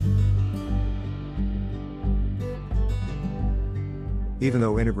Even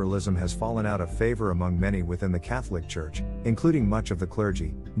though integralism has fallen out of favor among many within the Catholic Church, including much of the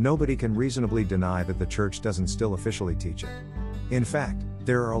clergy, nobody can reasonably deny that the Church doesn't still officially teach it. In fact,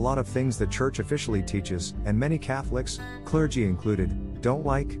 there are a lot of things the Church officially teaches, and many Catholics, clergy included, don't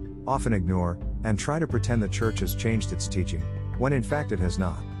like, often ignore, and try to pretend the Church has changed its teaching, when in fact it has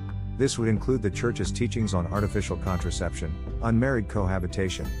not. This would include the Church's teachings on artificial contraception, unmarried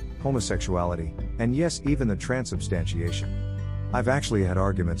cohabitation, homosexuality, and yes, even the transubstantiation. I've actually had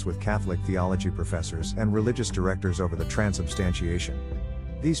arguments with Catholic theology professors and religious directors over the transubstantiation.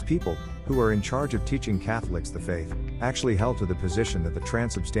 These people, who are in charge of teaching Catholics the faith, actually held to the position that the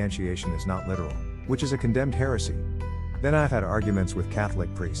transubstantiation is not literal, which is a condemned heresy. Then I've had arguments with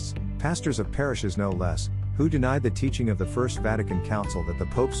Catholic priests, pastors of parishes no less, who denied the teaching of the First Vatican Council that the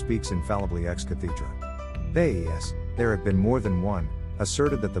Pope speaks infallibly ex cathedra. There have been more than one,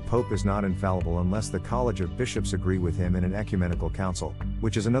 asserted that the Pope is not infallible unless the College of Bishops agree with him in an ecumenical council,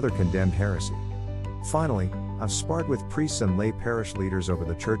 which is another condemned heresy. Finally, I've sparred with priests and lay parish leaders over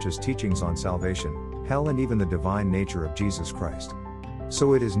the Church's teachings on salvation, hell, and even the divine nature of Jesus Christ.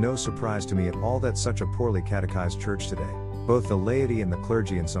 So it is no surprise to me at all that such a poorly catechized Church today, both the laity and the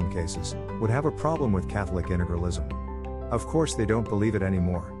clergy in some cases, would have a problem with Catholic integralism. Of course they don't believe it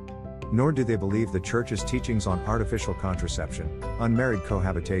anymore. Nor do they believe the Church's teachings on artificial contraception, unmarried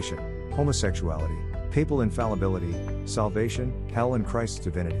cohabitation, homosexuality, papal infallibility, salvation, hell, and Christ's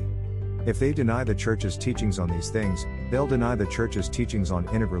divinity. If they deny the Church's teachings on these things, they'll deny the Church's teachings on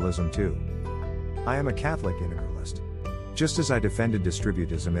integralism too. I am a Catholic integralist. Just as I defended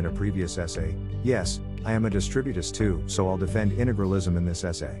distributism in a previous essay, yes, I am a distributist too, so I'll defend integralism in this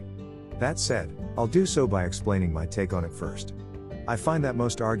essay. That said, I'll do so by explaining my take on it first. I find that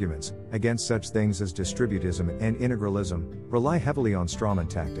most arguments against such things as distributism and integralism rely heavily on strawman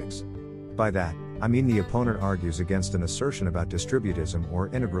tactics. By that, I mean the opponent argues against an assertion about distributism or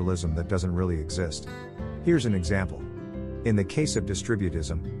integralism that doesn't really exist. Here's an example. In the case of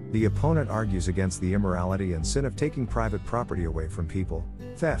distributism, the opponent argues against the immorality and sin of taking private property away from people,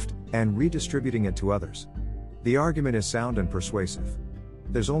 theft, and redistributing it to others. The argument is sound and persuasive.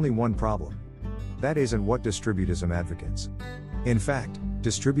 There's only one problem. That isn't what distributism advocates. In fact,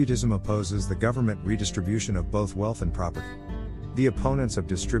 distributism opposes the government redistribution of both wealth and property. The opponents of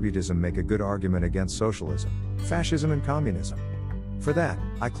distributism make a good argument against socialism, fascism, and communism. For that,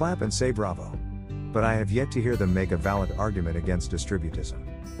 I clap and say bravo. But I have yet to hear them make a valid argument against distributism.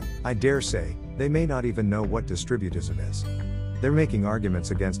 I dare say, they may not even know what distributism is. They're making arguments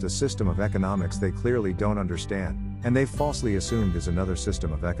against a system of economics they clearly don't understand, and they've falsely assumed is another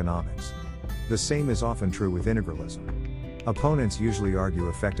system of economics. The same is often true with integralism. Opponents usually argue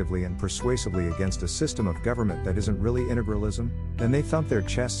effectively and persuasively against a system of government that isn't really integralism, then they thump their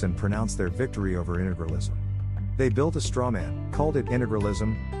chests and pronounce their victory over integralism. They built a straw man, called it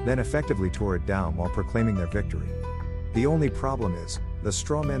integralism, then effectively tore it down while proclaiming their victory. The only problem is, the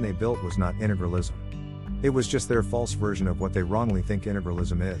straw man they built was not integralism. It was just their false version of what they wrongly think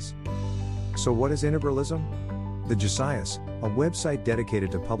integralism is. So what is integralism? The Josias, a website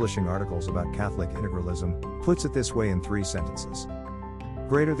dedicated to publishing articles about Catholic integralism, puts it this way in 3 sentences.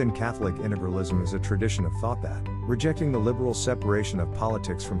 Greater than Catholic integralism is a tradition of thought that, rejecting the liberal separation of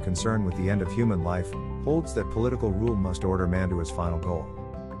politics from concern with the end of human life, holds that political rule must order man to his final goal.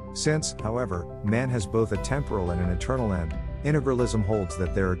 Since, however, man has both a temporal and an eternal end, integralism holds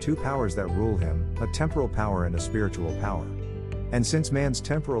that there are 2 powers that rule him, a temporal power and a spiritual power. And since man's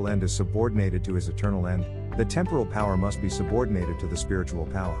temporal end is subordinated to his eternal end, the temporal power must be subordinated to the spiritual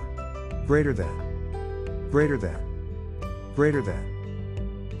power. Greater than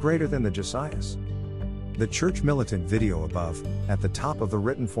the Josias. The Church Militant video above, at the top of the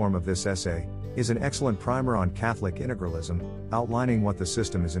written form of this essay, is an excellent primer on Catholic integralism, outlining what the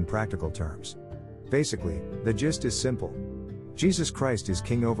system is in practical terms. Basically, the gist is simple. Jesus Christ is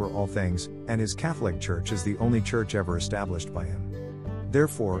king over all things, and his Catholic Church is the only church ever established by him.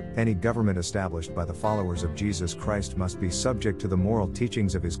 Therefore, any government established by the followers of Jesus Christ must be subject to the moral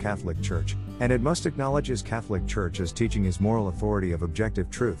teachings of his Catholic Church, and it must acknowledge his Catholic Church as teaching his moral authority of objective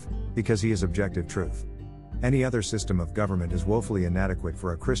truth, because he is objective truth. Any other system of government is woefully inadequate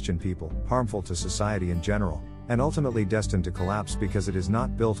for a Christian people, harmful to society in general, and ultimately destined to collapse because it is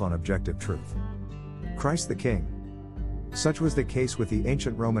not built on objective truth. Christ the King. Such was the case with the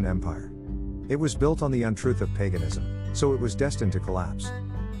ancient Roman Empire. It was built on the untruth of paganism, so it was destined to collapse.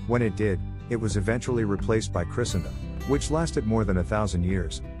 When it did, it was eventually replaced by Christendom, which lasted more than 1,000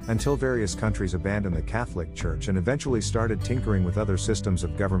 years, until various countries abandoned the Catholic Church and eventually started tinkering with other systems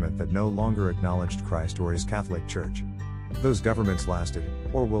of government that no longer acknowledged Christ or his Catholic Church. Those governments lasted,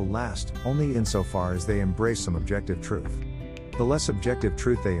 or will last, only insofar as they embrace some objective truth. the less objective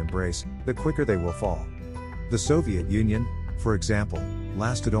truth they embrace, the quicker they will fall. The Soviet Union, for example,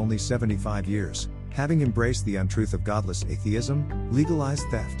 lasted only 75 years, having embraced the untruth of godless atheism, legalized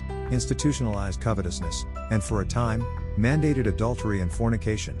theft, institutionalized covetousness, and for a time, mandated adultery and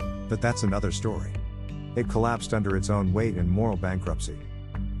fornication, but that's another story. It collapsed under its own weight in moral bankruptcy.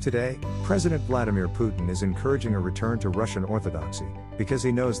 Today, President Vladimir Putin is encouraging a return to Russian orthodoxy, because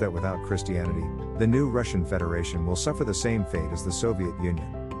he knows that without Christianity, the new Russian Federation will suffer the same fate as the Soviet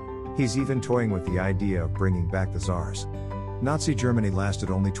Union. He's even toying with the idea of bringing back the Tsars. Nazi Germany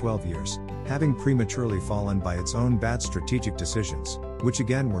lasted only 12 years, having prematurely fallen by its own bad strategic decisions, which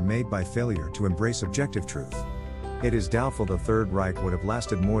again were made by failure to embrace objective truth. It is doubtful the Third Reich would have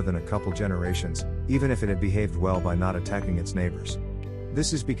lasted more than a couple generations, even if it had behaved well by not attacking its neighbors.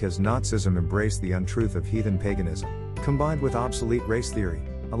 This is because Nazism embraced the untruth of heathen paganism, combined with obsolete race theory,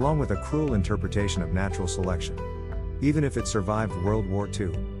 along with a cruel interpretation of natural selection. Even if it survived World War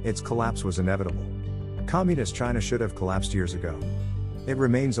II, its collapse was inevitable. Communist China should have collapsed years ago. It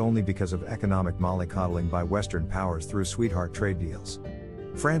remains only because of economic mollycoddling by Western powers through sweetheart trade deals.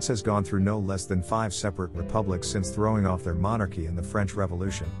 France has gone through no less than 5 separate republics since throwing off their monarchy in the French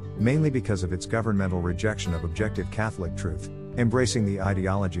Revolution, mainly because of its governmental rejection of objective Catholic truth, embracing the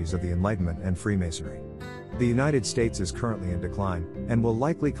ideologies of the Enlightenment and Freemasonry. The United States is currently in decline, and will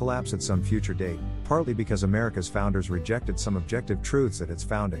likely collapse at some future date, partly because America's founders rejected some objective truths at its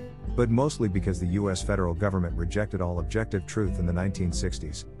founding, but mostly because the US federal government rejected all objective truth in the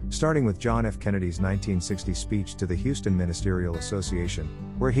 1960s, starting with John F. Kennedy's 1960 speech to the Houston Ministerial Association,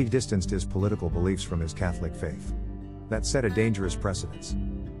 where he distanced his political beliefs from his Catholic faith. That set a dangerous precedence.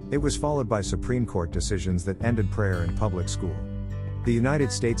 It was followed by Supreme Court decisions that ended prayer in public school. The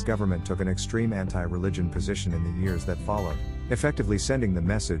United States government took an extreme anti-religion position in the years that followed, effectively sending the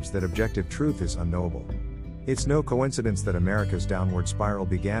message that objective truth is unknowable. It's no coincidence that America's downward spiral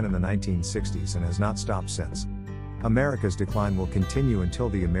began in the 1960s and has not stopped since. America's decline will continue until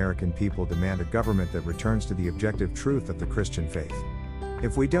the American people demand a government that returns to the objective truth of the Christian faith.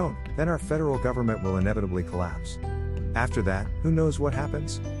 If we don't, then our federal government will inevitably collapse. After that, who knows what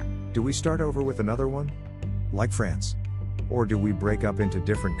happens? Do we start over with another one? Like France? Or do we break up into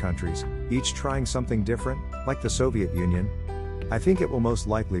different countries, each trying something different, like the Soviet Union? I think it will most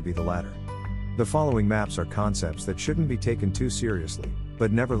likely be the latter. The following maps are concepts that shouldn't be taken too seriously,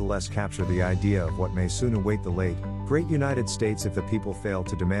 but nevertheless capture the idea of what may soon await the late, great United States if the people fail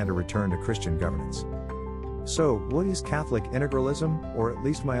to demand a return to Christian governance. So, what is Catholic integralism, or at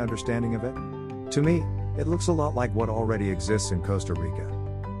least my understanding of it? To me, it looks a lot like what already exists in Costa Rica.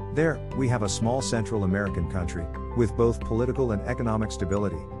 There, we have a small Central American country, with both political and economic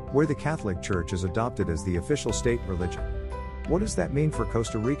stability, where the Catholic Church is adopted as the official state religion. What does that mean for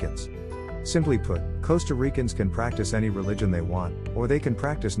Costa Ricans? Simply put, Costa Ricans can practice any religion they want, or they can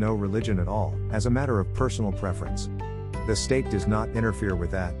practice no religion at all, as a matter of personal preference. The state does not interfere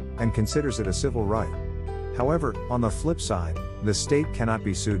with that, and considers it a civil right. However, on the flip side, the state cannot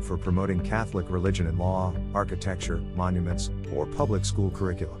be sued for promoting Catholic religion in law, architecture, monuments, or public school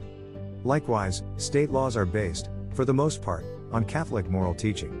curriculum. Likewise, state laws are based, for the most part, on Catholic moral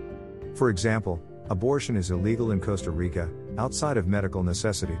teaching. For example, abortion is illegal in Costa Rica, outside of medical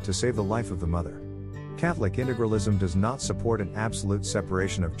necessity to save the life of the mother. Catholic integralism does not support an absolute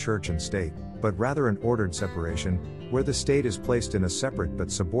separation of church and state, but rather an ordered separation, where the state is placed in a separate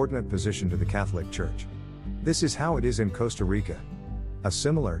but subordinate position to the Catholic Church. This is how it is in Costa Rica. A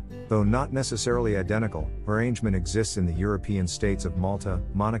similar, though not necessarily identical, arrangement exists in the European states of Malta,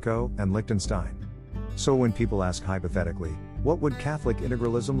 Monaco, and Liechtenstein. So when people ask hypothetically, what would Catholic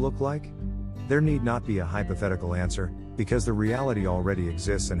integralism look like? There need not be a hypothetical answer, because the reality already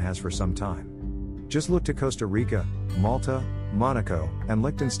exists and has for some time. Just look to Costa Rica, Malta, Monaco, and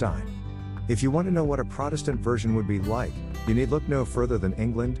Liechtenstein. If you want to know what a Protestant version would be like, you need look no further than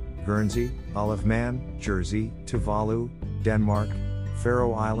England, Guernsey, Isle of Man, Jersey, Tuvalu, Denmark,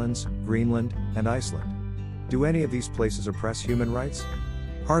 Faroe Islands, Greenland, and Iceland. Do any of these places oppress human rights?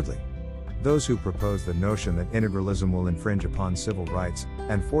 Hardly. Those who propose the notion that integralism will infringe upon civil rights,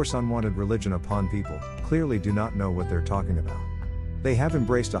 and force unwanted religion upon people, clearly do not know what they're talking about. They have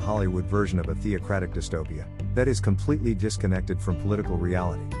embraced a Hollywood version of a theocratic dystopia, that is completely disconnected from political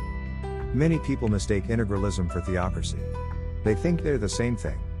reality. Many people mistake integralism for theocracy. They think they're the same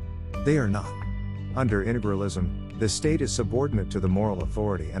thing. They are not. Under integralism, the state is subordinate to the moral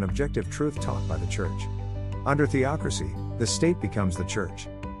authority and objective truth taught by the church. Under theocracy, the state becomes the church.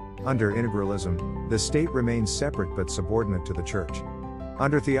 Under integralism, the state remains separate but subordinate to the church.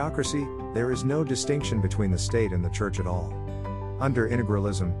 Under theocracy, there is no distinction between the state and the church at all. Under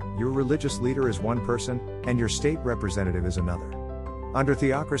integralism, your religious leader is one person, and your state representative is another. Under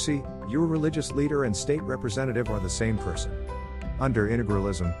theocracy, your religious leader and state representative are the same person. Under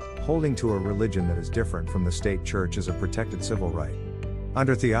integralism, holding to a religion that is different from the state church is a protected civil right.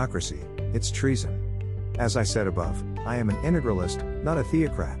 Under theocracy, it's treason. As I said above, I am an integralist, not a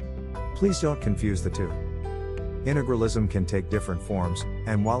theocrat. Please don't confuse the two. Integralism can take different forms,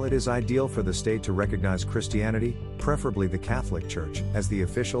 and while it is ideal for the state to recognize Christianity, preferably the Catholic Church, as the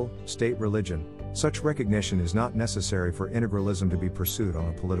official, state religion, such recognition is not necessary for integralism to be pursued on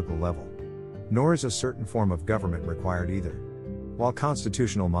a political level. Nor is a certain form of government required either. While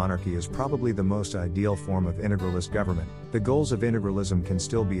constitutional monarchy is probably the most ideal form of integralist government, the goals of integralism can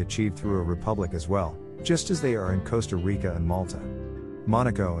still be achieved through a republic as well, just as they are in Costa Rica and Malta.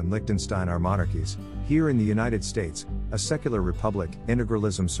 Monaco and Liechtenstein are monarchies. Here in the United States, a secular republic,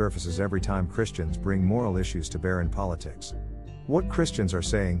 integralism surfaces every time Christians bring moral issues to bear in politics. What Christians are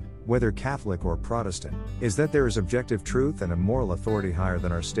saying, whether Catholic or Protestant, is that there is objective truth and a moral authority higher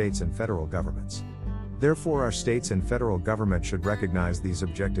than our states and federal governments. Therefore, our states and federal government should recognize these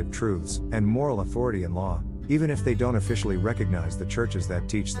objective truths and moral authority in law, even if they don't officially recognize the churches that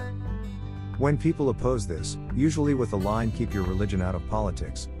teach them. When people oppose this, usually with the line "keep your religion out of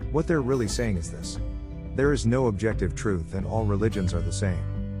politics," what they're really saying is this: there is no objective truth and all religions are the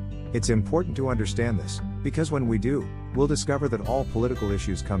same. It's important to understand this, because when we do, we'll discover that all political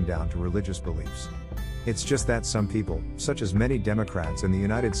issues come down to religious beliefs. It's just that some people, such as many Democrats in the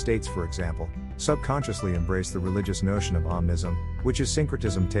United States for example, subconsciously embrace the religious notion of omnism, which is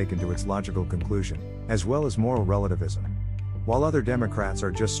syncretism taken to its logical conclusion, as well as moral relativism. While other Democrats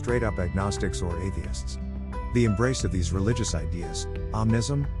are just straight-up agnostics or atheists. The embrace of these religious ideas,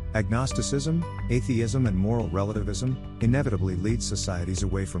 omnism, agnosticism, atheism and moral relativism, inevitably leads societies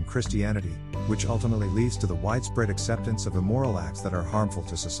away from Christianity, which ultimately leads to the widespread acceptance of immoral acts that are harmful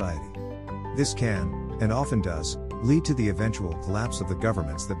to society. This can, and often does, lead to the eventual collapse of the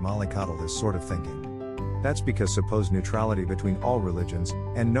governments that mollycoddle this sort of thinking. That's because supposed neutrality between all religions,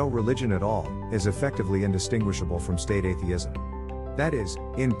 and no religion at all, is effectively indistinguishable from state atheism. That is,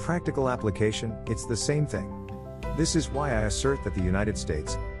 in practical application, it's the same thing. This is why I assert that the United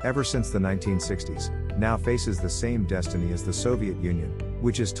States, ever since the 1960s, now faces the same destiny as the Soviet Union,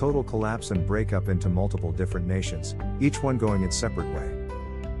 which is total collapse and breakup into multiple different nations, each one going its separate way.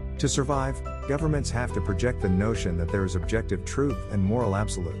 To survive, governments have to project the notion that there is objective truth and moral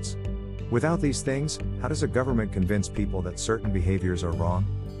absolutes. Without these things, how does a government convince people that certain behaviors are wrong?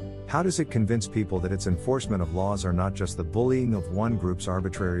 How does it convince people that its enforcement of laws are not just the bullying of one group's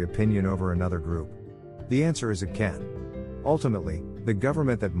arbitrary opinion over another group? The answer is it can. Ultimately, the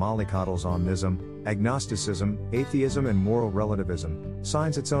government that mollycoddles omnism, agnosticism, atheism and moral relativism,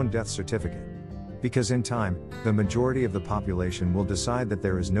 signs its own death certificate. Because in time, the majority of the population will decide that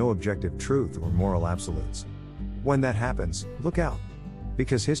there is no objective truth or moral absolutes. When that happens, look out.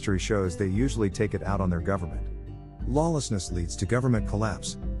 Because history shows they usually take it out on their government. Lawlessness leads to government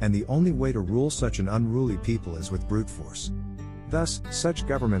collapse, and the only way to rule such an unruly people is with brute force. Thus, such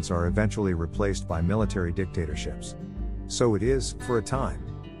governments are eventually replaced by military dictatorships. So it is, for a time.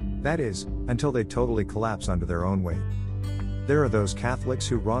 That is, until they totally collapse under their own weight. There are those Catholics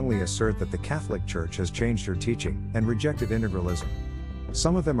who wrongly assert that the Catholic Church has changed her teaching and rejected integralism.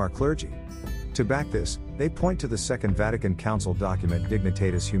 Some of them are clergy. To back this, they point to the Second Vatican Council document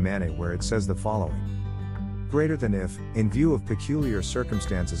Dignitatis Humanae, where it says the following: greater than if, in view of peculiar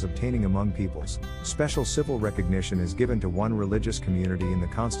circumstances obtaining among peoples, special civil recognition is given to one religious community in the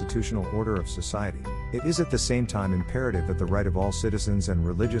constitutional order of society, it is at the same time imperative that the right of all citizens and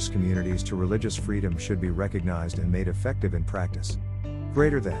religious communities to religious freedom should be recognized and made effective in practice.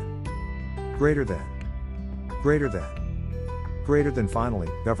 Greater than. Greater than. Greater than. Greater than. Finally,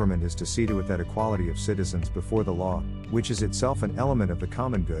 government is to see to it that equality of citizens before the law, which is itself an element of the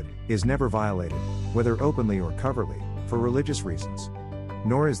common good, is never violated, whether openly or covertly, for religious reasons.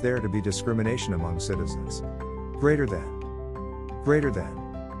 Nor is there to be discrimination among citizens. Greater than. Greater than.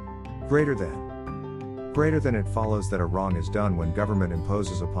 Greater than. Greater than. It follows that a wrong is done when government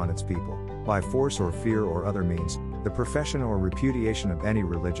imposes upon its people, by force or fear or other means, the profession or repudiation of any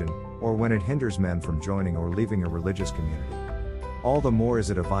religion, or when it hinders men from joining or leaving a religious community. All the more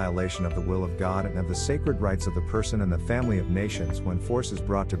is it a violation of the will of God and of the sacred rights of the person and the family of nations when force is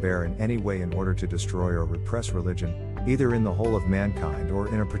brought to bear in any way in order to destroy or repress religion, either in the whole of mankind or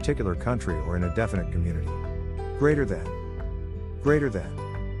in a particular country or in a definite community. Greater than. Greater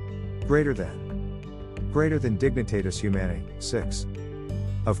than. Greater than. Greater than. Dignitatis Humanae, 6.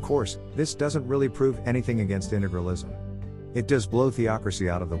 Of course, this doesn't really prove anything against integralism. It does blow theocracy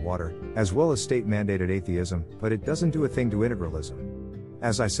out of the water, as well as state-mandated atheism, but it doesn't do a thing to integralism.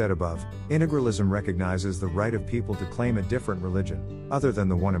 As I said above, integralism recognizes the right of people to claim a different religion, other than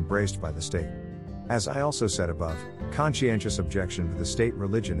the one embraced by the state. As I also said above, conscientious objection to the state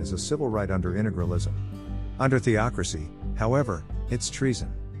religion is a civil right under integralism. Under theocracy, however, it's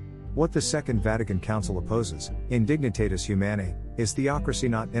treason. What the Second Vatican Council opposes, in Dignitatis Humanae, is theocracy,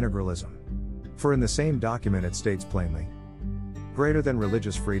 not integralism. For in the same document it states plainly, greater than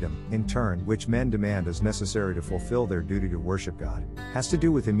religious freedom, in turn, which men demand as necessary to fulfill their duty to worship God, has to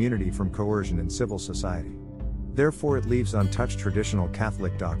do with immunity from coercion in civil society. Therefore it leaves untouched traditional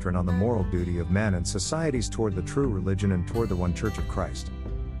Catholic doctrine on the moral duty of men and societies toward the true religion and toward the one Church of Christ.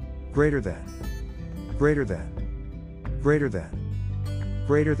 Greater than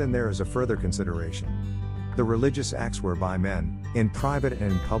there is a further consideration. The religious acts whereby men, in private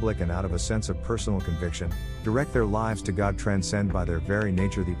and in public and out of a sense of personal conviction, direct their lives to God transcend by their very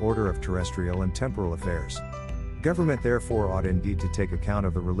nature the order of terrestrial and temporal affairs. Government therefore ought indeed to take account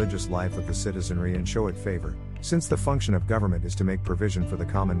of the religious life of the citizenry and show it favor, since the function of government is to make provision for the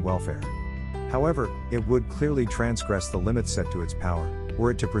common welfare. However, it would clearly transgress the limits set to its power,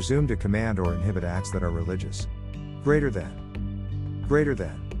 were it to presume to command or inhibit acts that are religious. Greater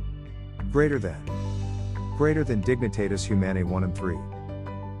than Dignitatis Humanae 1 and 3.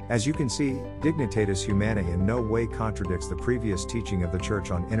 As you can see, Dignitatis Humanae in no way contradicts the previous teaching of the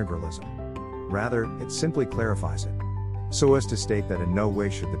Church on integralism. Rather, it simply clarifies it, so as to state that in no way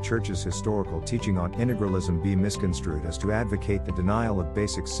should the Church's historical teaching on integralism be misconstrued as to advocate the denial of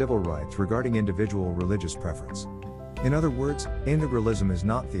basic civil rights regarding individual religious preference. In other words, integralism is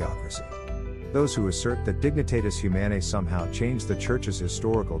not theocracy. Those who assert that Dignitatis Humanae somehow changed the Church's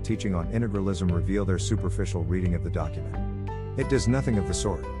historical teaching on integralism reveal their superficial reading of the document. It does nothing of the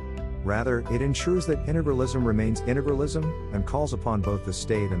sort. Rather, it ensures that integralism remains integralism, and calls upon both the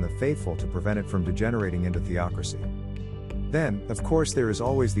state and the faithful to prevent it from degenerating into theocracy. Then, of course, there is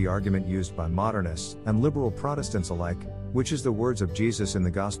always the argument used by modernists and liberal Protestants alike, which is the words of Jesus in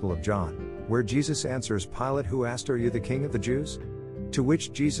the Gospel of John, where Jesus answers Pilate, who asked, "Are you the king of the Jews?" To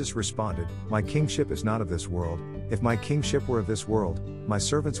which Jesus responded, "My kingship is not of this world. If my kingship were of this world, my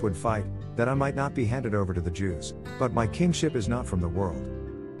servants would fight, that I might not be handed over to the Jews, but my kingship is not from the world."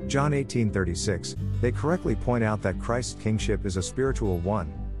 John 18:36, they correctly point out that Christ's kingship is a spiritual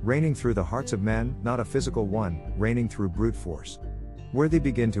one, reigning through the hearts of men, not a physical one, reigning through brute force. Where they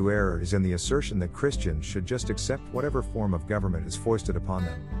begin to err is in the assertion that Christians should just accept whatever form of government is foisted upon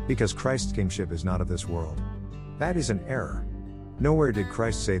them, because Christ's kingship is not of this world. That is an error. Nowhere did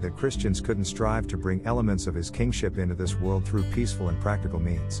Christ say that Christians couldn't strive to bring elements of his kingship into this world through peaceful and practical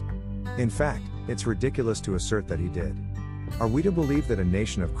means. In fact, it's ridiculous to assert that he did. Are we to believe that a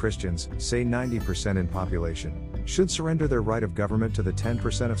nation of Christians, say 90% in population, should surrender their right of government to the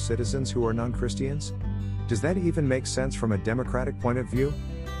 10% of citizens who are non-Christians? Does that even make sense from a democratic point of view?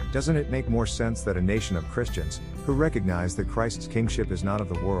 Doesn't it make more sense that a nation of Christians, who recognize that Christ's kingship is not of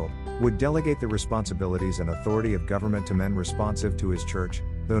the world, would delegate the responsibilities and authority of government to men responsive to his church,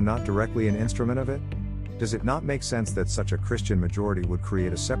 though not directly an instrument of it? Does it not make sense that such a Christian majority would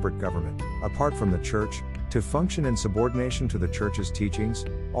create a separate government, apart from the church, to function in subordination to the church's teachings,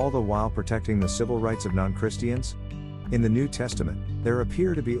 all the while protecting the civil rights of non-Christians? In the New Testament, there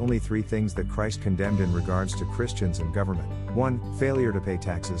appear to be only three things that Christ condemned in regards to Christians and government. 1. Failure to pay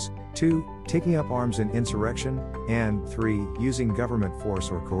taxes. 2. Taking up arms in insurrection. And 3. Using government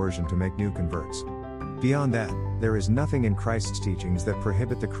force or coercion to make new converts. Beyond that, there is nothing in Christ's teachings that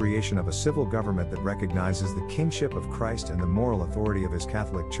prohibit the creation of a civil government that recognizes the kingship of Christ and the moral authority of his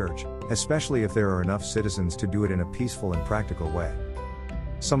Catholic Church, especially if there are enough citizens to do it in a peaceful and practical way.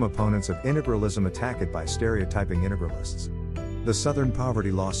 Some opponents of integralism attack it by stereotyping integralists. The Southern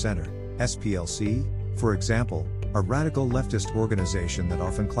Poverty Law Center, SPLC, for example, a radical leftist organization that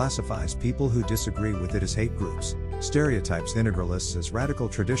often classifies people who disagree with it as hate groups, stereotypes integralists as radical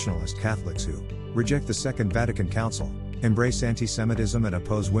traditionalist Catholics who reject the Second Vatican Council, embrace anti-Semitism and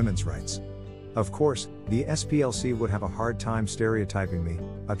oppose women's rights. Of course, the SPLC would have a hard time stereotyping me,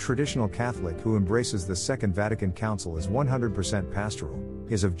 a traditional Catholic who embraces the Second Vatican Council as 100% pastoral,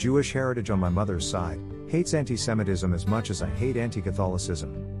 is of Jewish heritage on my mother's side, hates anti-Semitism as much as I hate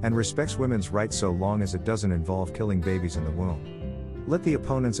anti-Catholicism, and respects women's rights so long as it doesn't involve killing babies in the womb. Let the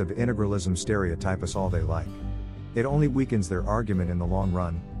opponents of integralism stereotype us all they like. It only weakens their argument in the long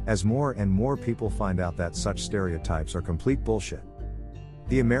run, as more and more people find out that such stereotypes are complete bullshit.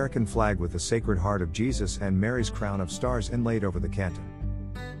 The American flag with the Sacred Heart of Jesus and Mary's crown of stars inlaid over the canton.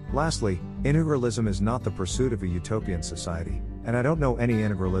 Lastly, integralism is not the pursuit of a utopian society, and I don't know any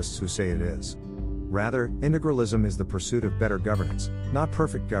integralists who say it is. Rather, integralism is the pursuit of better governance, not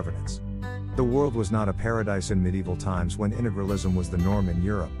perfect governance. The world was not a paradise in medieval times when integralism was the norm in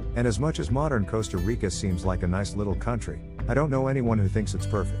Europe, and as much as modern Costa Rica seems like a nice little country, I don't know anyone who thinks it's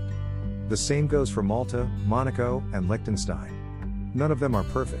perfect. The same goes for Malta, Monaco, and Liechtenstein. None of them are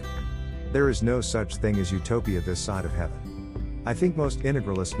perfect. There is no such thing as utopia this side of heaven. I think most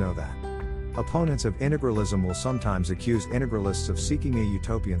integralists know that. Opponents of integralism will sometimes accuse integralists of seeking a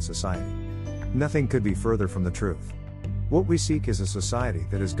utopian society. Nothing could be further from the truth. What we seek is a society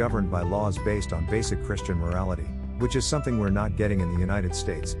that is governed by laws based on basic Christian morality, which is something we're not getting in the United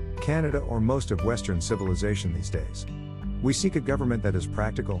States, Canada, or most of Western civilization these days. We seek a government that is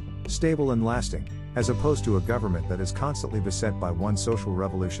practical, stable, and lasting, as opposed to a government that is constantly beset by one social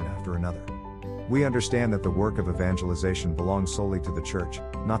revolution after another. We understand that the work of evangelization belongs solely to the church,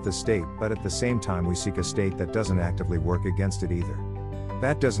 not the state, but at the same time we seek a state that doesn't actively work against it either.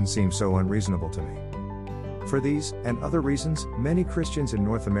 That doesn't seem so unreasonable to me. For these, and other reasons, many Christians in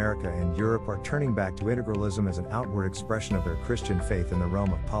North America and Europe are turning back to integralism as an outward expression of their Christian faith in the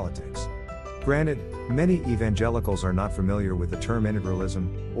realm of politics. Granted, many evangelicals are not familiar with the term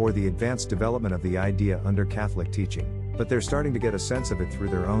integralism, or the advanced development of the idea under Catholic teaching, but they're starting to get a sense of it through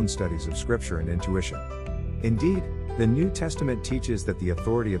their own studies of Scripture and intuition. Indeed, the New Testament teaches that the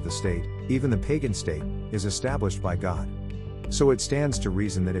authority of the state, even the pagan state, is established by God. So it stands to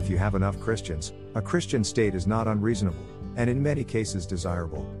reason that if you have enough Christians, a Christian state is not unreasonable, and in many cases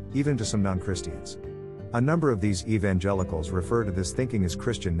desirable, even to some non-Christians. A number of these evangelicals refer to this thinking as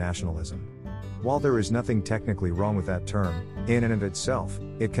Christian nationalism. While there is nothing technically wrong with that term, in and of itself,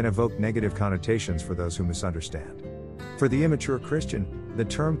 it can evoke negative connotations for those who misunderstand. For the immature Christian, the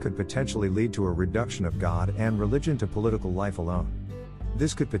term could potentially lead to a reduction of God and religion to political life alone.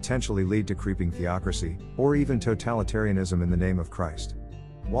 This could potentially lead to creeping theocracy, or even totalitarianism in the name of Christ.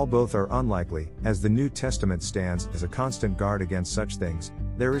 While both are unlikely, as the New Testament stands as a constant guard against such things,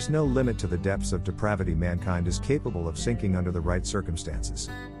 there is no limit to the depths of depravity mankind is capable of sinking under the right circumstances.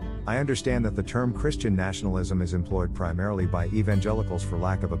 I understand that the term Christian nationalism is employed primarily by evangelicals for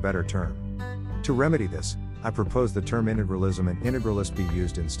lack of a better term. To remedy this, I propose the term integralism and integralist be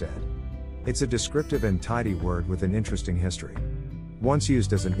used instead. It's a descriptive and tidy word with an interesting history. Once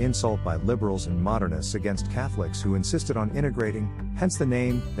used as an insult by liberals and modernists against Catholics who insisted on integrating, hence the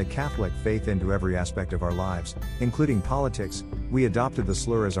name, the Catholic faith into every aspect of our lives, including politics, we adopted the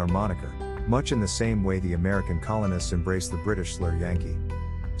slur as our moniker, much in the same way the American colonists embraced the British slur Yankee.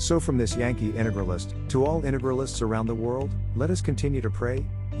 So from this Yankee integralist, to all integralists around the world, let us continue to pray,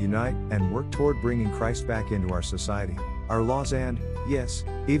 unite, and work toward bringing Christ back into our society, our laws and, yes,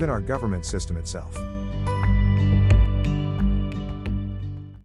 even our government system itself.